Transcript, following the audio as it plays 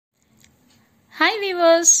Hi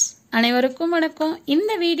viewers, அனைவருக்கும் வணக்கம்.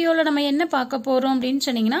 இந்த வீடியோல நம்ம என்ன பார்க்க போறோம் அப்படினு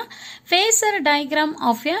சொன்னீங்கன்னா phasor diagram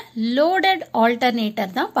of a loaded alternator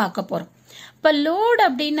தான் பார்க்க போறோம். இப்ப load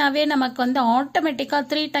அப்படினாவே நமக்கு வந்து ஆட்டோமேட்டிக்கா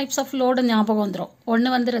 3 types of load ஞாபகம் வந்துரும்.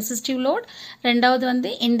 ஒன்னு வந்து resistive load, இரண்டாவது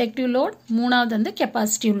வந்து inductive load, மூணாவது வந்து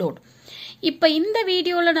capacitive load. இப்ப இந்த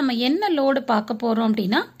வீடியோல நம்ம என்ன load பார்க்க போறோம்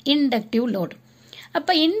அப்படினா inductive load.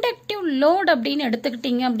 அப்ப inductive load அப்படினு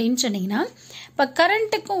எடுத்துக்கிட்டீங்க அப்படினு சொன்னீங்கன்னா இப்ப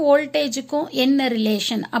கரண்ட்டுக்கும் வோல்டேஜுக்கும் என்ன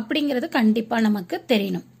ரிலேஷன் அப்படிங்கிறது கண்டிப்பா நமக்கு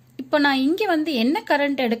தெரியணும். இப்போ நான் இங்க வந்து என்ன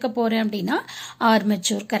கரண்ட் எடுக்க போறேன் அப்படின்னா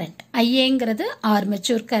armature current. ஐஏங்கிறது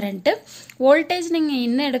armature current. Voltage நீங்க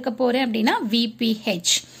என்ன எடுக்க போறேன் அப்படின்னா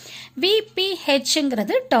VPH.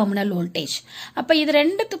 VPHங்கிறது terminal voltage. அப்ப இது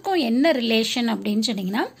ரெண்டுத்துக்கும் என்ன ரிலேஷன் அப்படின்னு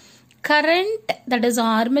சொன்னீங்கன்னா current, that is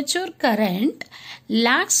armature current,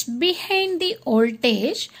 lags behind the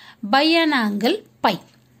voltage by an angle pi.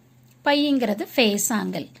 பைங்கிறது phase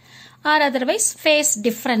angle or otherwise phase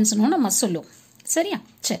difference னு நம்ம சொல்லுவோம். சரியா?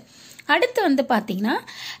 சரி. அடுத்து வந்து பாத்தீங்கன்னா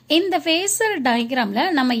இந்த phasor diagramல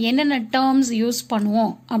நம்ம என்னென்ன terms யூஸ்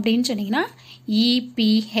பண்ணுவோம் அப்படின்னு சொன்னீங்கன்னா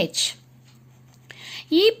EPH.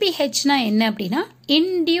 EPH னா என்ன அப்படின்னா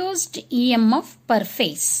induced EMF per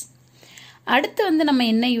phase. அடுத்து வந்து நம்ம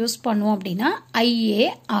என்ன யூஸ் பண்ணுவோம் அப்படின்னா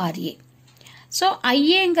IARA. ஸோ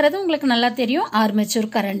ஐஏங்கிறது உங்களுக்கு நல்லா தெரியும் ஆர்மேச்சர்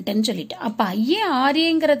கரண்ட்னு சொல்லிட்டு. அப்போ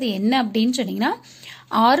IARAங்கிறது என்ன அப்படின்னு சொன்னீங்கன்னா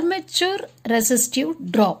armature resistive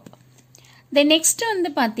drop. Then next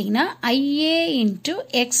வந்து பார்த்தீங்கன்னா IA இன்டு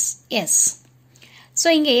XS. ஸோ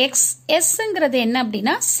இங்கே XSங்கிறது என்ன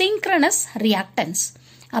அப்படின்னா சிங்க்ரனஸ் ரியாக்டன்ஸ்.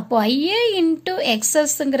 அப்போ IA இன்டு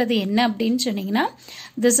XSங்கிறது என்ன அப்படின்னு சொன்னீங்கன்னா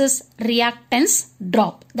this is reactance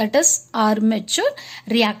drop, that is armature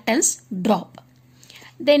reactance drop.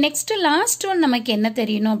 The next last one நமக்கு என்ன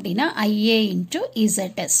தெரியணும் அப்படின்னா IA into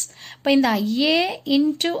ZS. இப்போ இந்த IA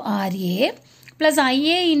into RA plus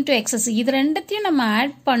IA into XS இது ரெண்டுத்தையும் நம்ம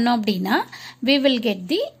ஆட் பண்ணோம் அப்படின்னா we will get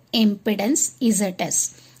the impedance ZS.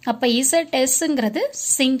 அப்போ ZSங்கிறது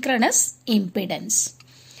synchronous impedance.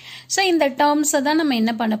 ஸோ இந்த டேர்ம்ஸை தான் நம்ம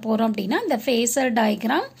என்ன பண்ண போகிறோம் அப்படின்னா இந்த phasor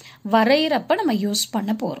diagram வரைகிறப்ப நம்ம யூஸ்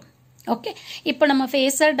பண்ண போகிறோம். ஓகே, இப்போ நம்ம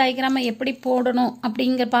phasor diagramமை எப்படி போடணும்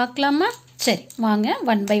அப்படிங்கிற பார்க்கலாமா? சரி, வாங்க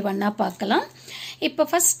ஒன் பை ஒன்னாக பார்க்கலாம். இப்போ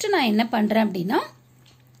ஃபர்ஸ்ட் நான் என்ன பண்ணுறேன் அப்படின்னா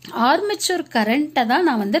ஆர்மேச்சர் கரண்ட்டை தான்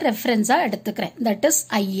நான் வந்து ரெஃபரன்ஸாக எடுத்துக்கிறேன். That is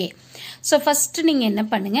IA. So first நீங்கள் என்ன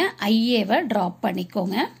பண்ணுங்க, ஐஏவை ட்ராப்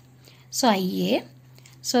பண்ணிக்கோங்க. So IA,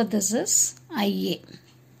 so this is IA.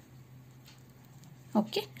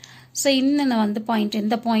 Okay, so இன்னும் நான் வந்து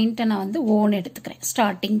இந்த பாயிண்ட்டை நான் வந்து ஓன் எடுத்துக்கிறேன்,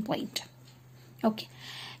 ஸ்டார்டிங் பாயிண்ட். ஓகே,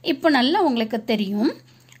 இப்போ நல்லா உங்களுக்கு தெரியும்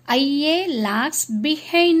IA lags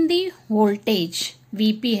behind the voltage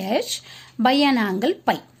VPH by an angle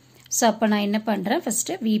pi. So அப்போ நான் என்ன பண்ணுறேன்,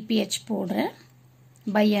 ஃபஸ்ட்டு VPH போடுறேன்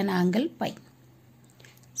by an angle pi.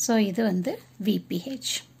 So இது வந்து VPH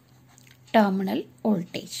டெர்மினல்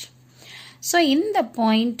வோல்டேஜ். ஸோ இந்த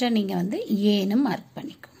பாயிண்ட்டை நீங்கள் வந்து ஏன்னு மார்க்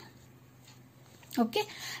பண்ணிக்கோங்க. Okay,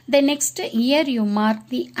 the next here you mark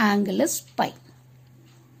the angle is pi.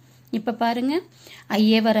 இப்போ பாருங்க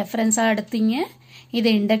ஐஏவை ரெஃபரன்ஸாக எடுத்தீங்க. இது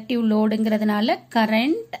inductive லோடுங்கிறதுனால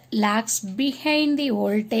current lakhs behind the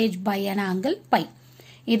voltage by an angle pi.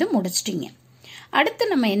 இது முடிச்சிட்டிங்க. அடுத்து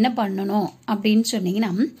நம்ம என்ன பண்ணணும் அப்படின்னு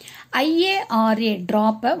சொன்னீங்கன்னா IARA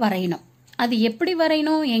ட்ராப்பை வரையணும். அது எப்படி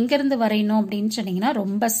வரையணும், எங்கேருந்து வரையணும் அப்படின்னு சொன்னீங்கன்னா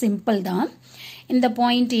ரொம்ப சிம்பிள் தான். இந்த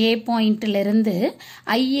பாயிண்ட் A பாயிண்ட்லேருந்து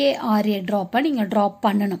IARA ட்ராப்பை நீங்கள் ட்ராப்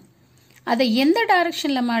பண்ணணும். அதை எந்த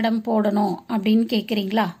டைரக்ஷனில் மேடம் போடணும் அப்படின்னு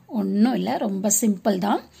கேட்குறீங்களா? ஒன்றும் இல்லை, ரொம்ப சிம்பிள்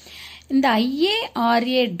தான். இந்த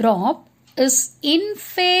IARA drop is in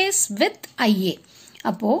phase with IA.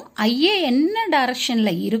 அப்போ IA என்ன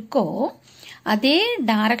டைரக்ஷனில் இருக்கோ அதே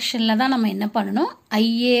டைரக்ஷனில் தான் நம்ம என்ன பண்ணணும்,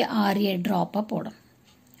 IARA ட்ராப்பை போடணும்.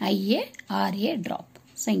 IARA drop.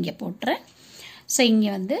 ஸோ இங்கே போட்டுறேன். ஸோ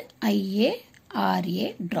இங்கே வந்து IARA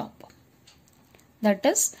drop, that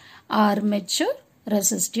is armature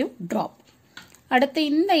resistive drop. அடுத்து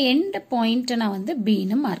இந்த எண்ட் பாயிண்ட்டை நான் வந்து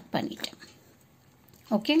Bன்னு மார்க் பண்ணிட்டேன்.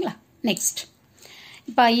 ஓகேங்களா? நெக்ஸ்ட்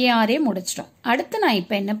இப்போ IARA முடிச்சிட்டோம். அடுத்து நான்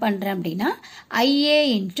இப்போ என்ன பண்ணுறேன் அப்படின்னா IA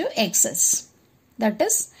into XS, that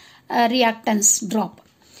is reactance drop.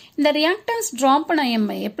 இந்த ரியாக்டன்ஸ் ட்ராப்பை நான்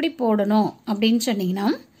எப்படி போடணும் அப்படின்னு சொன்னீங்கன்னா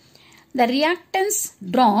the reactance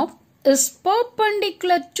drop is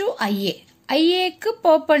perpendicular to IA. IAக்கு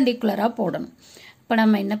பர்பண்டிகுலராக போடணும். இப்போ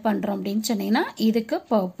நம்ம என்ன பண்ணுறோம் அப்படின்னு சொன்னீங்கன்னா இதுக்கு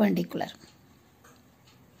perpendicular.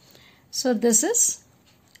 So this is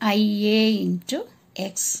IA into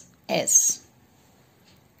XS.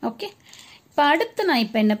 Okay, இப்போ அடுத்து நான்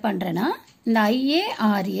இப்போ என்ன பண்ணுறேன்னா இந்த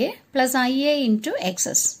IARA plus IA into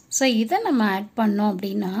XS. So இதை நம்ம ஆட் பண்ணோம்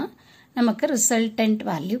அப்படின்னா நமக்கு ரிசல்டன்ட்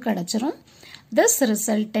வேல்யூ கிடச்சிரும். This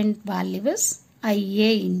resultant value is IA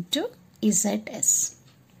into ZS.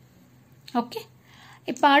 Okay,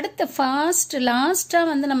 இப்போ அடுத்த லாஸ்ட்டாக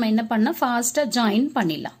வந்து நம்ம என்ன பண்ணால் ஃபாஸ்ட்டாக ஜாயின்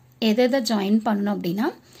பண்ணிடலாம். எதை ஜாயின் பண்ணணும் அப்படின்னா,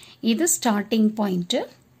 இது ஸ்டார்டிங் பாயிண்ட்டு,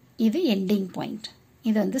 இது எண்டிங் பாயிண்ட்.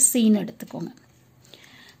 இது வந்து சீன்னு எடுத்துக்கோங்க.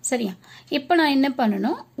 சரியா? இப்போ நான் என்ன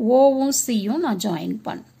பண்ணணும், ஓவும் சியும் நான் ஜாயின்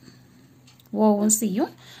பண்ணணும். ஓவும்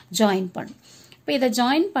சியும் ஜாயின் பண்ணணும். இப்போ இதை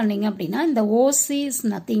ஜாயின் பண்ணிங்க அப்படின்னா இந்த ஓசி is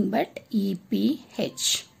nothing but EPH.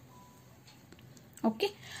 Okay,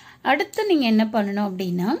 அடுத்து நீங்கள் என்ன பண்ணணும்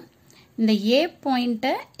அப்படின்னா, இந்த ஏ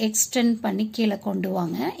பாயிண்ட்டை எக்ஸ்டெண்ட் பண்ணி கீழே கொண்டு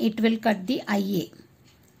வாங்க. It will cut the IA.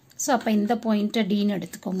 So அப்போ இந்த பாயிண்ட்டை Dன்னு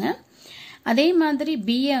எடுத்துக்கோங்க. அதே மாதிரி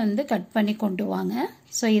பியை வந்து கட் பண்ணி கொண்டு வாங்க.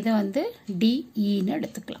 ஸோ இதை வந்து DEன்னு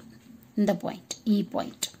எடுத்துக்கலாம். இந்த point E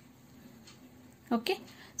point. Okay,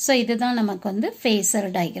 so இதுதான் நமக்கு வந்து phasor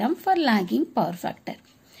diagram for lagging power factor.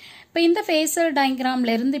 இப்போ இந்த phasor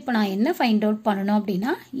diagramலேருந்து இப்போ நான் என்ன ஃபைண்ட் அவுட் பண்ணணும்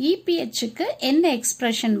அப்படின்னா, EPHக்கு என்ன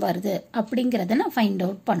எக்ஸ்பிரஷன் வருது அப்படிங்கிறத நான் ஃபைண்ட்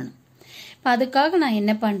அவுட் பண்ணணும். இப்போ அதுக்காக நான்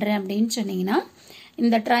என்ன பண்ணுறேன் அப்படின்னு சொன்னீங்கன்னா,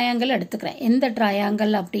 இந்த ட்ரையாங்கிள் எடுத்துக்கிறேன். எந்த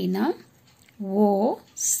ட்ரையாங்கிள் அப்படின்னா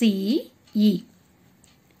OCE.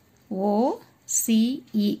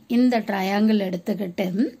 OCE இந்த ட்ரையாங்கிள் எடுத்துக்கிட்டு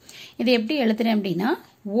இது எப்படி எழுதுறேன் அப்படின்னா,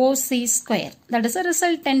 OC square, that is a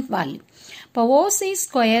resultant value. இப்போ OC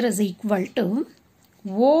square is equal to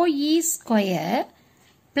OE square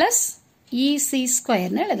plus EC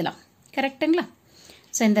square னு எழுதலாம். கரெக்டுங்களா?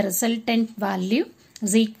 ஸோ இந்த resultant value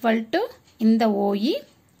is equal to இந்த OE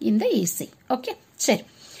இந்த EC. ஓகே, சரி.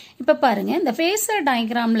 இப்போ பாருங்க, இந்த phasor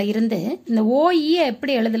diagramல இருந்து இந்த OE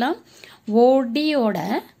எப்படி எழுதலாம், ODயோட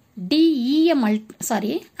DE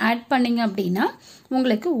ஆட் பண்ணிங்க அப்படின்னா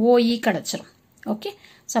உங்களுக்கு OE கிடைச்சிரும். Okay,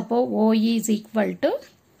 சப்போ OE is equal to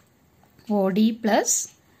OD plus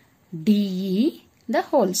DE the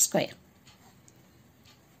whole square.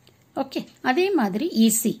 Okay, அதே மாதிரி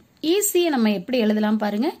EC நம்ம எப்படி எழுதலாம்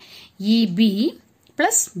பாருங்க, EB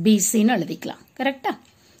plus BCன்னு எழுதிக்கலாம். கரெக்டா?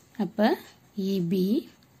 அப்போ EB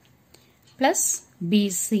plus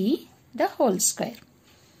BC the whole square.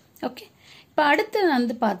 Okay, இப்போ அடுத்து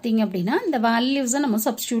வந்து பார்த்தீங்க அப்படின்னா இந்த வேல்யூஸை நம்ம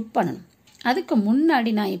சப்ஸ்டியூட் பண்ணணும். அதுக்கு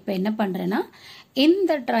முன்னாடி நான் இப்போ என்ன பண்ணுறேன்னா,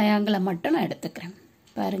 இந்த ட்ரையாங்கிளை மட்டும் நான் எடுத்துக்கிறேன்.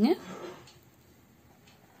 பாருங்க,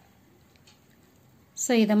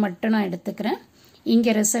 ஸோ இதை மட்டும் நான் எடுத்துக்கிறேன்.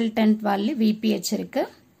 இங்கே ரிசல்டன்ட் வேல்யூ VPH இருக்கு.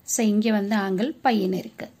 ஸோ இங்கே வந்து ஆங்கிள் பையன்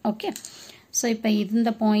இருக்கு. ஓகே, ஸோ இப்போ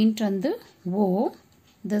இந்த பாயிண்ட் வந்து O,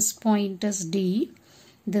 this point is D,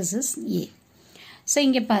 this is A. So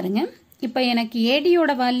இங்கே பாருங்க, இப்போ எனக்கு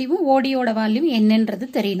ADயோட வேல்யூவும் ODயோட வேல்யூவும் என்னன்றது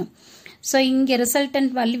தெரியணும். ஸோ இங்கே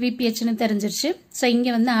ரிசல்டன்ட் வேல்யூ VPHன்னு தெரிஞ்சிருச்சு. ஸோ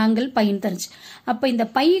இங்கே வந்து ஆங்கிள் பைன்னு தெரிஞ்சு. அப்போ இந்த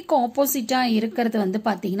பைக்கு ஆப்போசிட்டாக இருக்கிறது வந்து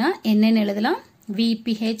பார்த்தீங்கன்னா என்னென்னு எழுதலாம்,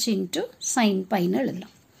 VPH இன்ட்டு சைன் பைன்னு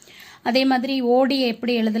எழுதலாம். அதே மாதிரி OD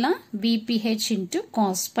எப்படி எழுதலாம், VPH இன்ட்டு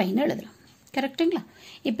காஸ் பைன்னு எழுதலாம். கரெக்டுங்களா?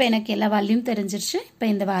 இப்போ எனக்கு எல்லா வேல்யூவும் தெரிஞ்சிருச்சு. இப்போ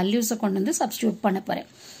இந்த வேல்யூஸை கொண்டு வந்து சப்ஸ்டியூட் பண்ண போகிறேன்.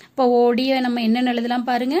 இப்போ ODயை நம்ம என்னென்னு எழுதலாம்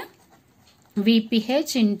பாருங்க,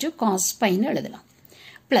 VPH இன்ட்டு காஸ் பைன்னு எழுதலாம்.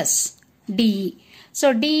 Plus DE. ஸோ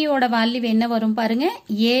டியோட வேல்யூ என்ன வரும் பாருங்க,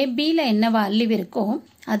 ஏபியில் என்ன வேல்யூ இருக்கோ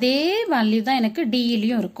அதே வேல்யூ தான் எனக்கு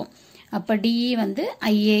டிஇலையும் இருக்கும். அப்போ டிஇ வந்து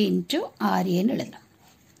IA இன்ட்டு RAன்னு எழுதலாம்,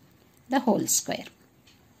 the whole square.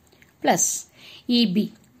 Plus EB.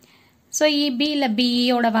 So EBயில்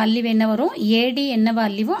BEயோட value என்ன வரும், AD என்ன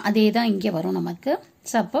வேல்யூவோ அதே தான் இங்கே வரும் நமக்கு.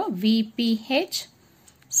 ஸோ அப்போ VPH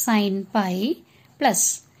sin pi plus.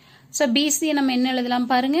 So BC நம்ம என்ன எழுதலாம்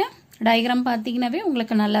பாருங்க, டயக்ராம் பார்த்தீங்கன்னாவே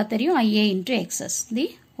உங்களுக்கு நல்லா தெரியும், IA into XS the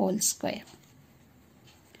whole square.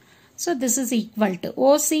 So this is equal to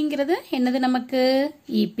OCங்கிறது என்னது நமக்கு,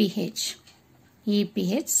 EPH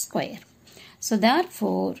square. So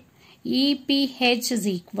therefore EPH is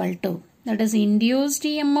equal to, that is induced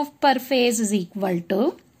EMF per phase is equal to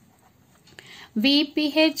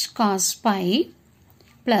VPH cos pi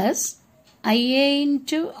plus IA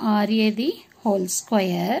into RA the whole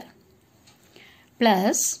square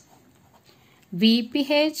plus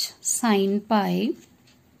VPH sin pi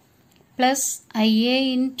plus IA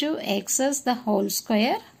into XS the whole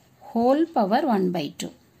square whole power 1/2.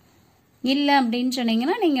 இல்லை அப்படின்னு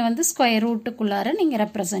சொன்னீங்கன்னா நீங்கள் வந்து square ரூட்டுக்குள்ளார நீங்கள்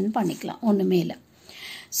represent பண்ணிக்கலாம், ஒன்றுமே இல்லை.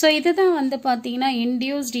 So இதுதான் வந்து பார்த்தீங்கன்னா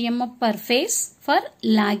induced EMF per phase for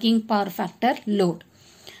lagging power factor load.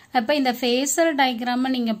 அப்போ இந்த phasor டயக்ராமை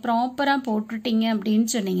நீங்கள் ப்ராப்பராக போட்டுட்டீங்க அப்படின்னு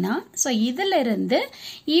சொன்னீங்கன்னா, ஸோ இதில் இருந்து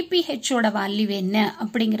EPHோட வேல்யூ என்ன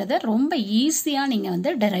அப்படிங்கிறத ரொம்ப ஈஸியாக நீங்கள்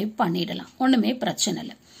வந்து டெரைவ் பண்ணிடலாம், ஒன்றுமே பிரச்சனை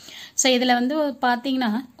இல்லை. ஸோ இதில் வந்து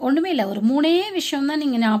பார்த்தீங்கன்னா ஒன்றுமே இல்லை, ஒரு 3 விஷயம் தான்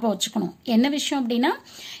நீங்கள் ஞாபகம் வச்சுக்கணும். என்ன விஷயம் அப்படின்னா,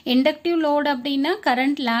 இண்டக்டிவ் லோடு அப்படின்னா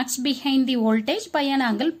current lakhs behind the voltage by an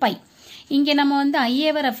angle pi. இங்கே நம்ம வந்து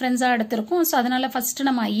ஐஏவை ரெஃபரன்ஸாக எடுத்திருக்கோம். ஸோ அதனால் ஃபஸ்ட்டு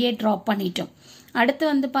நம்ம ஐஏ ட்ராப் பண்ணிட்டோம். அடுத்து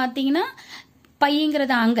வந்து பார்த்தீங்கன்னா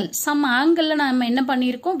பைங்கிறது ஆங்கிள், சம் ஆங்கிளில் நம்ம என்ன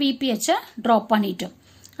பண்ணியிருக்கோம், விபிஹெச்சை ட்ராப் பண்ணிட்டோம்.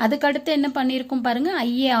 அதுக்கடுத்து என்ன பண்ணியிருக்கோம் பாருங்க,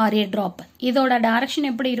 ஐஏஆர்ஏ ட்ராப். இதோட டைரக்ஷன்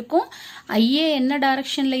எப்படி இருக்கும், ஐஏ என்ன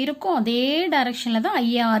டைரக்ஷனில் இருக்கும் அதே டைரக்ஷனில் தான்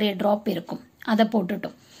ஐஏஆர்ஏ ட்ராப் இருக்கும். அதை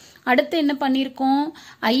போட்டுட்டோம். அடுத்து என்ன பண்ணியிருக்கோம்,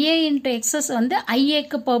 ஐஏ இன்ட்டு எக்ஸஸ் வந்து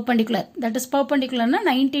ஐஏக்கு பர்பண்டிகுலர், தட் இஸ் பர்பண்டிகுலர்னா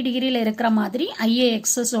 90 டிகிரியில் இருக்கிற மாதிரி ஐஏ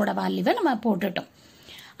எக்ஸஸோட வேல்யூவை நம்ம போட்டுட்டோம்.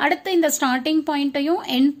 அடுத்து இந்த ஸ்டார்டிங் பாயிண்ட்டையும்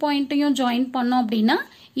எண்ட் பாயிண்ட்டையும் ஜாயின் பண்ணோம் அப்படின்னா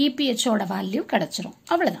இபிஹெச்சோட வேல்யூ கிடைச்சிரும்.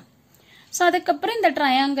 அவ்வளோதான். ஸோ அதுக்கப்புறம் இந்த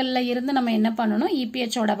ட்ரையாங்கிளில் இருந்து நம்ம என்ன பண்ணணும்,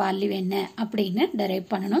 இபிஹெச்சோட வேல்யூ என்ன அப்படின்னு டெரைவ்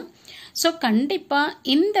பண்ணணும். ஸோ கண்டிப்பாக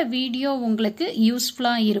இந்த வீடியோ உங்களுக்கு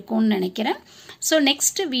யூஸ்ஃபுல்லாக இருக்கும்னு நினைக்கிறேன். ஸோ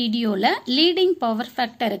நெக்ஸ்ட் வீடியோவில் லீடிங் பவர்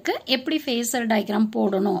ஃபேக்டருக்கு எப்படி ஃபேஸர் டயக்ராம்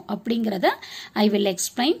போடணும் அப்படிங்கிறத I will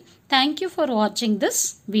explain. Thank you for வாட்சிங் திஸ்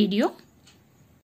வீடியோ.